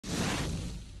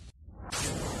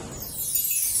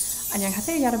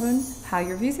안녕하세요 여러분,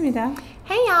 Hallyu Reviews입니다.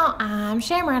 Hey y'all, I'm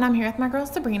Shamra and I'm here with my girl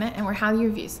Sabrina and we're Hallyu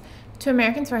Reviews. Two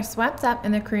Americans who are swept up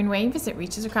in the Korean wave as it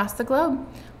reaches across the globe.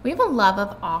 We have a love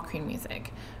of all Korean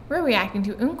music. We're reacting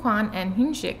to Eunkwang and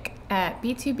Hyunsik at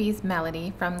BTOB's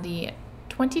Medley from the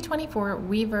 2024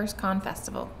 Weverse Con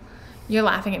Festival. You're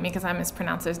laughing at me because I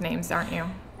mispronounce those names, aren't you?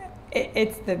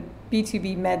 It's the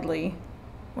BTOB Medley.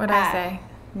 What did I say?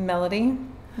 Melody,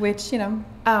 which, you know.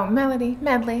 Oh,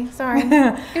 Medley, sorry.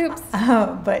 Oops.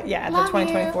 But yeah, the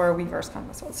 2024 Weverse Con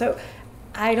Festival. So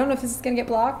I don't know if this is going to get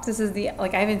blocked. This is I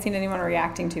haven't seen anyone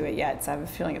reacting to it yet, so I have a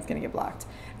feeling it's going to get blocked.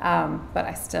 But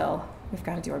we've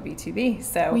got to do our B2B.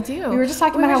 So we do. We were just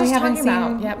talking about how we haven't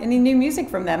seen yep. any new music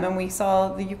from them, and we saw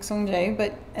the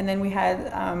Eunkwang, and then we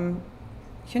had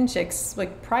Hyunsik's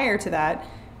prior to that.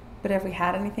 But have we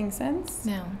had anything since?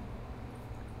 No.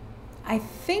 I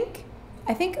think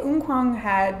Eunkwang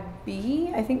had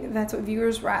B. I think that's what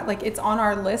viewers were at. It's on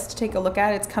our list to take a look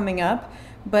at. It's coming up.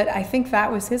 But I think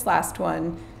that was his last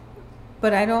one.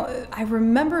 But I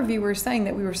remember viewers saying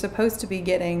that we were supposed to be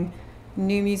getting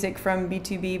new music from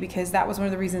BTOB because that was one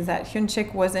of the reasons that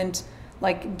Hyunsik wasn't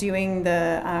doing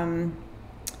the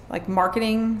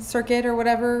marketing circuit or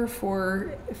whatever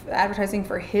for advertising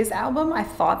for his album. I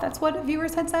thought that's what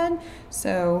viewers had said.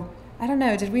 So I don't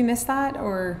know. Did we miss that?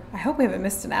 Or I hope we haven't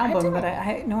missed an album, but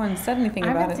no one said anything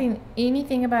about it. I haven't seen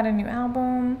anything about a new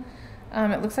album.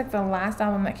 It looks like the last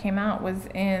album that came out was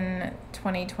in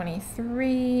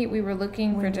 2023. We were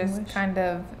looking for just kind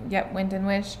of, Wind and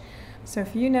Wish. So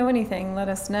if you know anything, let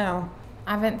us know.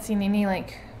 I haven't seen any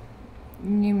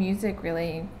new music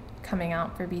really coming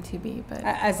out for BTOB, but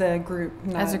as a group,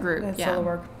 as solo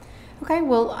work. Okay,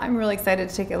 well, I'm really excited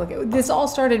to take a look at this. All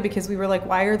started because we were like,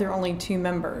 why are there only two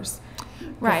members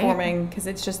performing? Because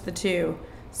it's just the two.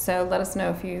 So let us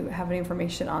know if you have any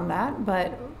information on that.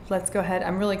 But let's go ahead.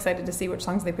 I'm really excited to see which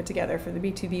songs they put together for the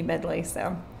BTOB medley.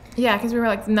 So yeah, because we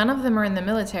were none of them are in the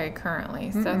military currently,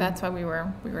 so that's why we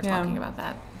were talking about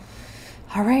that.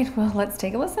 All right, well, let's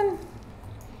take a listen.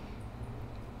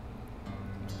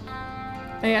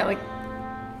 Oh, yeah,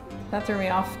 that threw me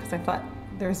off because I thought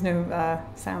there was no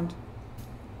sound.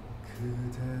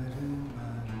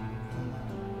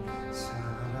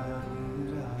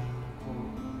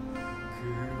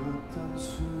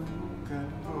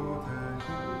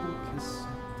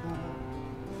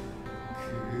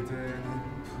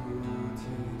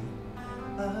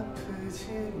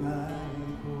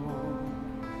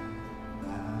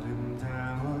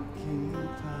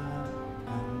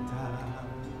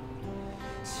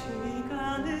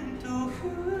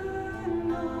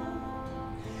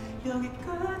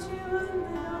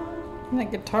 That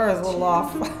guitar is a little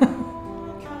off.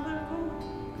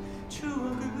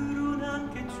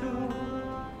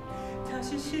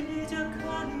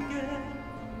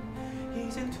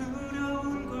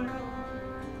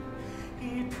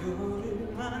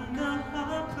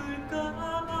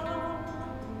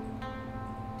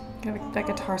 That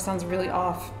guitar sounds really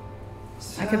off.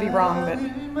 I could be wrong, but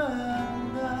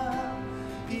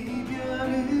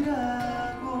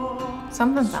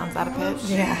something sounds out of pitch.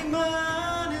 Yeah.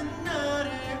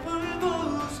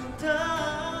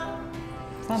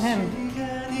 It's not him.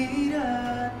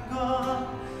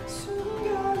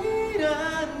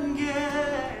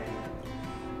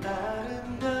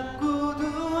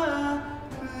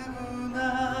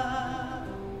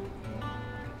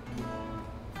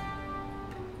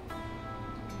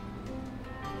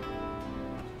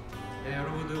 네,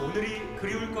 여러분들 오늘이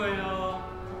그리울 거예요.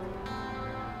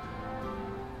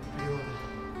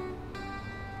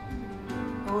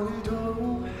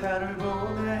 오늘도 하루를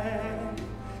보내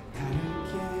다를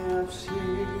게 없이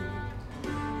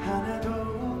하나도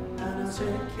안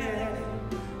어색해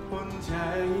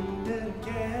혼자 있는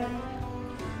게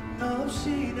너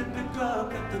없이 나쁠 것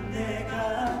같던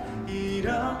내가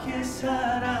이렇게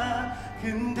살아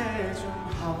근데 좀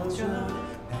허전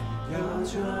난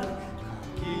여전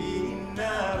거기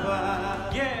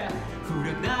있나봐 yeah.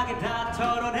 후련하게 다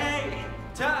털어내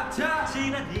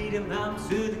지난 일은 마음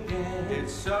쓰는 게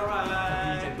It's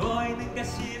alright 이제 보이는가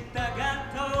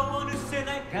싶다가 또 어느새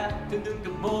날 같은 눈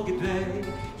감게 돼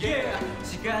yeah.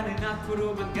 시간은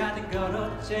앞으로만 가는 걸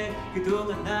어째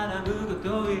그동안 난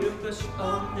아무것도 이룬 것이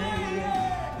없네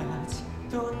yeah.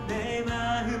 아직도 내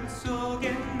마음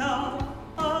속에 너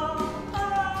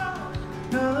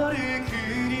너를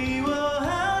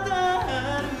그리워하다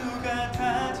하루가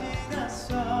다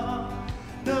지났어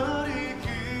너를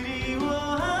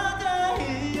그리워하다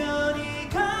 1년이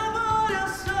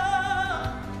가버렸어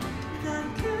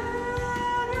난 그냥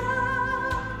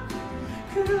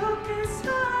그렇게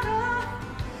살아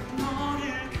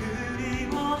너를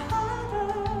그리워하다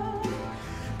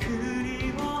그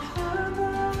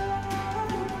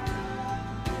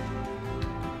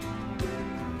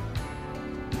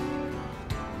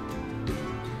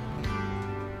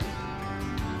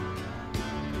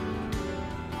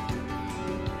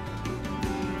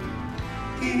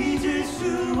잊을 수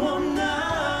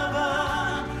없나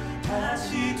봐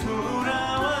다시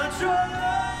돌아와줘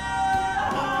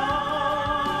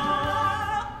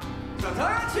자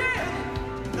다같이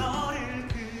너를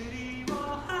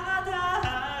그리워하다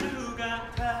하루가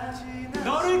다 지났어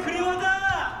너를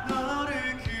그리워하다 너를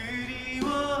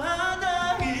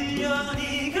그리워하다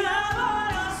 1년이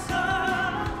가버렸어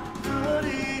너를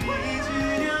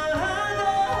잊으려 하다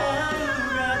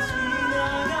하루가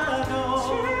지나가도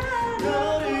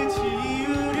너를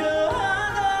지우려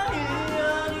하다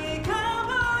 1년이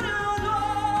가버려도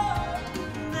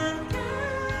난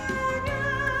그렇게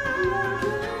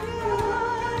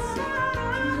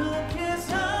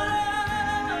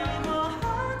사랑하다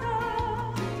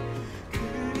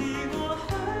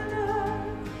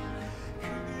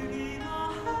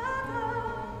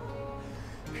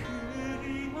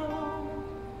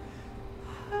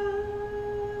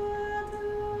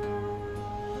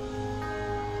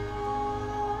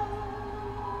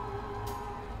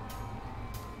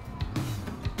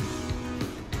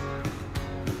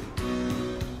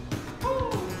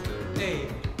네.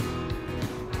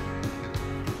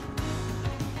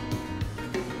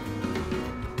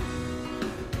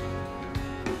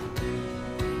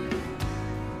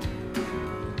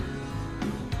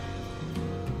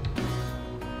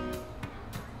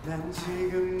 난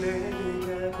지금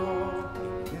내가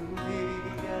보는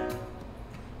네가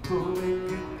봄의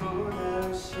끝보다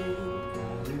훨씬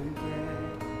다르게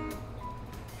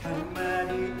할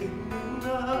말이 있는 걸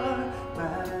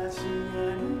말하지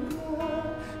않은 걸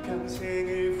평생을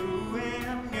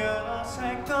후회하며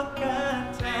살 것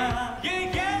같아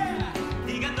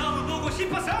네가 너무 보고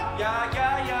싶어서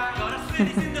야야야 걸었을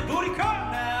때 쓴다 보리콜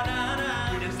나나나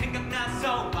그냥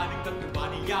생각나서 많은 것들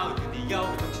많이야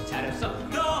드디어 정신 차렸어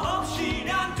너 없인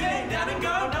안 된다는 걸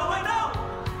No I know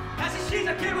다시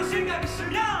시작해볼 생각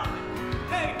있으면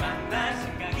hey 만날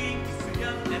생각이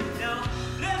있으면 let me know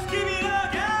Let's keep it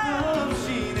again 너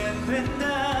없인 안 된다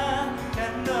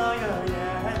난 너여야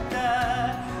한다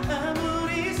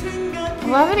아무리 생각해 I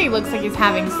love that he looks like he's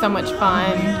having so much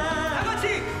fun.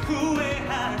 다같이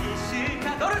후회하기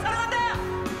싫다 너를 사랑한다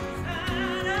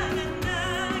사랑한다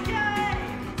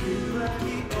유한이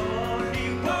only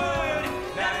word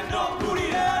나는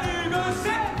너뿐이라는 것에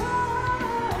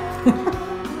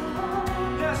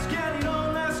Let's get it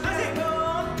on let's get it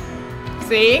on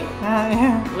See?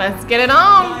 Yeah. Let's get it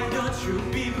on. Why don't you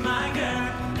be my girl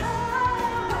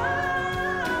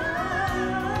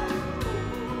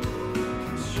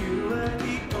Cause you are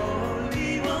the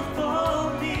only one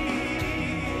for me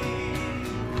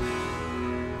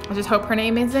I just hope her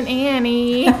name isn't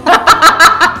Annie.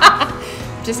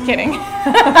 Just kidding.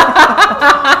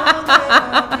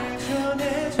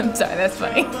 I'm sorry, that's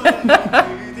funny.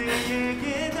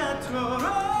 그대에게 닿도록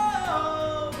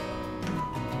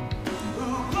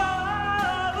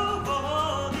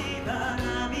네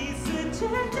바람이 스칠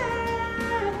때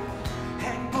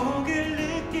행복을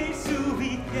느낄 수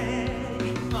있게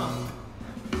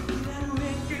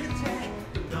하루의 끝에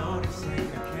또 너를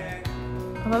생각해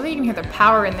I love that you can hear the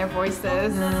power in their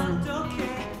voices. 어떻게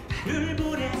하루를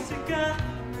보냈을까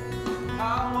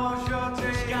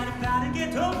시간은 빠르게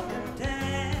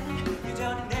돌는데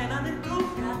여전히 내 맘은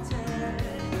똑같아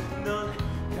넌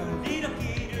별일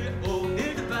없기를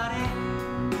오늘도 바래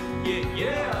Yeah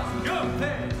yeah go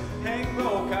hey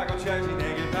행복하고 잘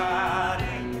지내길 바래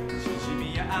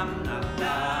진심이야 I'm not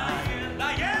lying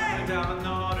당당한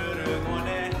너를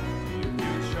응원해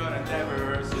Future and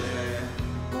never say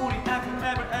우리 after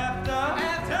ever after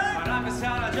바람에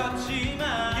사라졌지만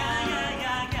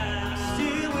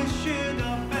Still wish you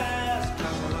the best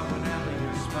Cause I love whenever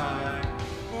you smile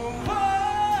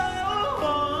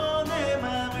내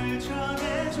맘을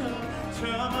전해줘 저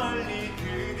멀리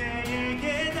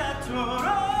그대에게 닿도록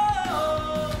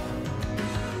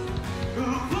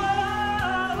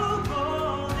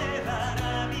내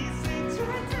바람이 스칠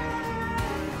때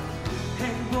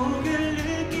행복을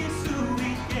느낄 수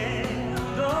있게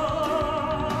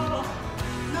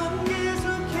넌 계속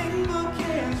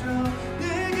행복해져 늘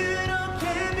그렇게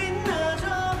빛나줘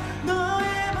너의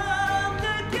마음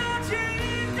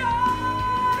느껴진다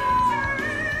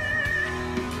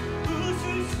웃을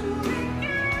수 있게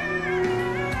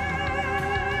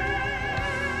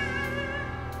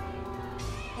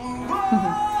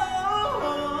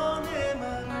내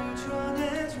맘을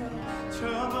전해줘 저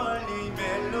멀리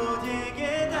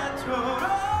멜로디에게 닿도록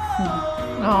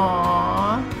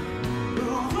Aww.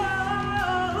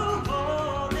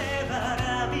 내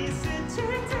바람이 스칠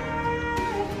때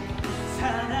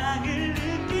사랑을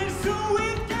느낄 수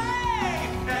있게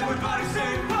Everybody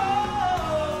say oh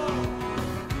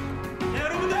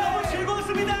여러분들 너무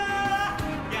즐거웠습니다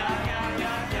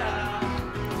야야야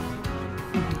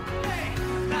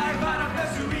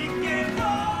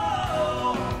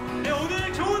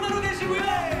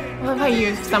I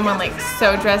use someone like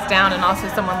so dressed down and also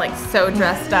someone like so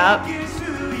dressed up.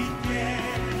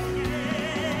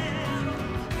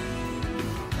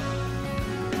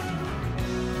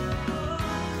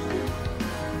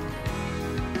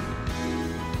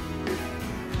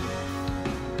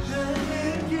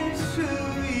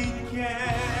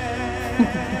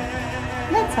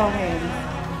 That's all him.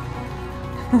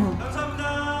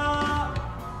 감사합니다.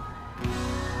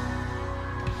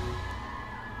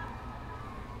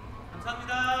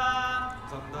 감사합니다.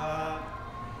 감사합니다.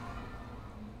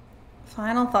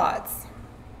 Final thoughts.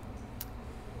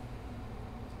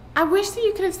 I wish that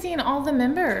you could have seen all the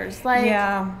members. Like,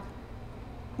 Yeah.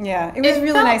 Yeah, it was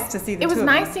really nice to see the two It was of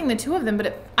nice them. seeing the two of them,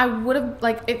 but I would have,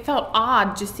 like, it felt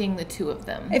odd just seeing the two of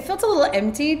them. It felt a little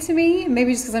empty to me,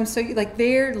 maybe just because I'm so, like,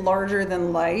 they're larger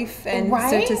than life. And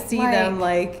Right? so to see them,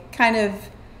 like, kind of,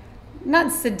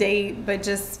 not sedate, but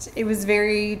just, it was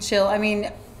very chill. I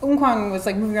mean, Eunkwang was,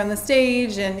 like, moving around the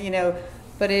stage and, you know,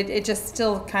 but it just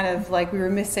still kind of, like, we were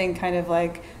missing kind of,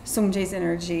 like, Sungjae's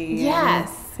energy. Yes.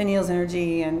 And Fanil's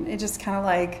energy. And it just kind of,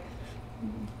 like,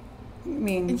 I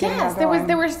mean, Yes,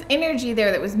 there was energy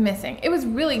there that was missing. It was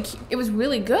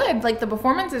really good. Like, the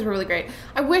performances were really great.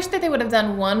 I wish that they would have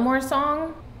done one more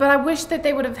song, but I wish that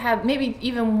they would have had maybe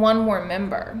even one more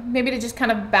member, maybe to just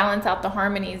kind of balance out the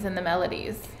harmonies and the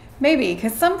melodies. Maybe,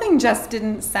 because something just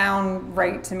didn't sound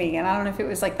right to me. And I don't know if it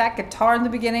was like that guitar in the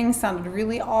beginning sounded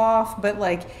really off, but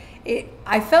like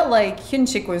I felt like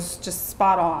Hyunsik was just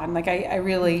spot on. Like I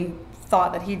really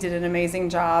thought that he did an amazing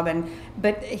job,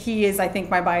 but he is, I think,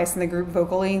 my bias in the group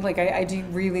vocally. Like I do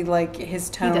really like his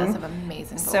tone. He does have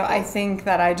amazing vocals. So I think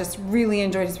that I just really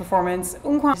enjoyed his performance.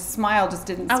 Eunkwang's smile just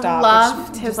didn't stop. I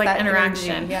loved his just like that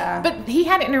interaction. energy, yeah. But he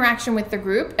had interaction with the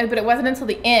group, but it wasn't until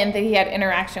the end that he had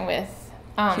interaction with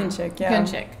Hyunsik, yeah.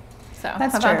 Hyunsik. So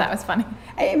That's I thought true. that was funny.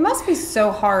 It must be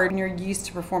so hard when you're used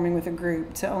to performing with a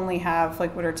group to only have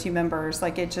like 1 or 2 members.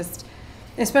 Like it just,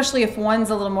 especially if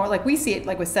one's a little more, like we see it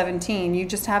like with 17, you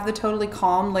just have the totally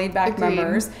calm, laid back Agreed.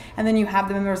 members. And then you have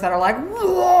the members that are like,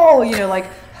 whoa, you know, like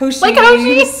Hoshi, Like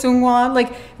Hoshi. Sungwon,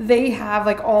 like they have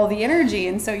like all the energy.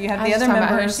 And so you have the other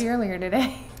About members. Hoshi earlier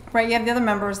today. Right, you have the other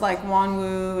members like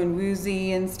Wonwoo and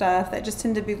Woozy and stuff that just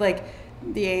tend to be like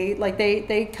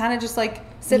they kind of just like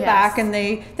sit Yes. back and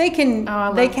they can Oh, I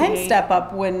love they can the- step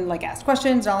up when like asked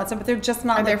questions and all that stuff, but they're just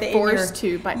not Or like they're the inner- forced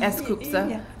to by S.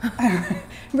 Kupsa. Yeah.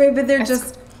 Right, but they're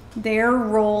just their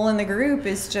role in the group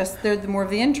is just they're more of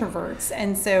the introverts,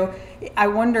 and so I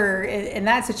wonder in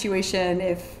that situation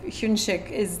if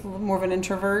Hyunsik is more of an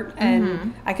introvert,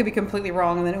 and I could be completely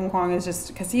wrong, and then Eunkwang is just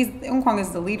because Eunkwang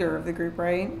is the leader of the group,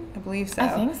 right? I believe so. I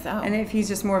think so. And if he's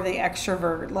just more of the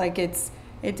extrovert, like it's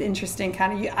interesting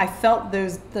kind of I felt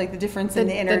those like the difference in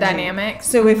the energy, the dynamics.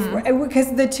 so if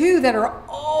because the two that are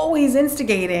always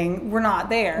instigating were not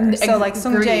there, so like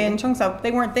Sungjae and Chungseok,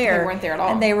 they weren't there. They weren't there at all.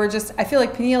 And they were just, I feel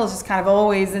like Peniel is just kind of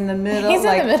always in the middle. He's in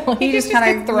like, the middle. He He just just kind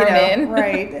of gets thrown in.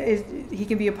 Right. He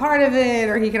can be a part of it,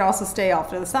 or he can also stay off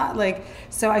to the side. Like,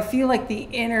 so I feel like the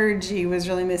energy was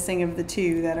really missing of the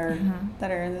two that are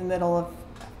in the middle of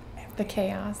The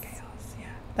chaos.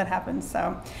 that happens.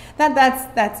 So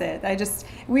that's it.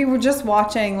 We were just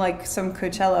watching like some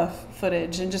Coachella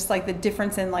footage and just like the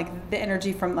difference in like the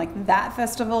energy from like that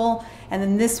festival and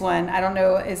then this one, I don't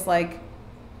know, is like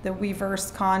the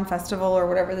Weverse Con festival or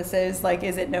whatever this is. Like,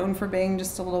 is it known for being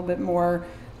just a little bit more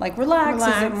like relaxed?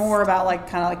 Is it more about like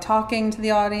kind of like talking to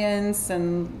the audience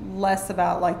and less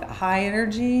about like the high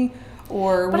energy,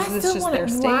 or was this just their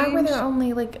stage? Why were there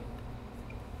only like?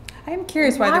 I'm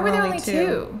curious why there were were there only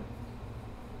two.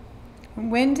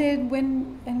 When did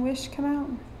Win and Wish come out?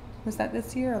 Was that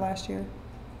this year or last year?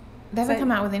 They haven't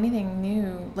come out with anything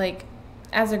new. Like,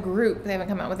 as a group, they haven't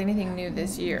come out with anything new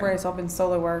this year. Right, it's all been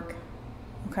solo work.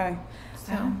 Okay.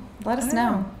 So, let us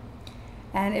know.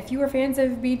 And if you are fans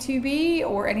of BTOB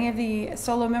or any of the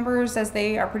solo members as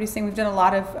they are producing, we've done a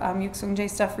lot of Yuk Sung-jae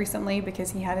stuff recently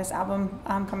because he had his album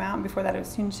come out, and before that it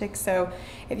was Hyunsik. So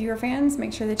if you are fans,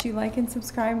 make sure that you like and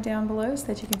subscribe down below so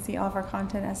that you can see all of our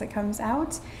content as it comes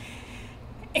out.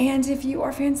 And if you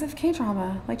are fans of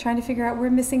K-drama, like trying to figure out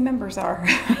where missing members are.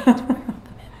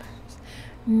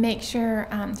 Make sure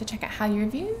to check out Hallyu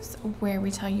Reviews, where we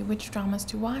tell you which dramas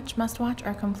to watch, must watch,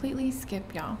 or completely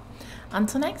skip, y'all.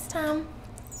 Until next time,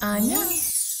 annyeong!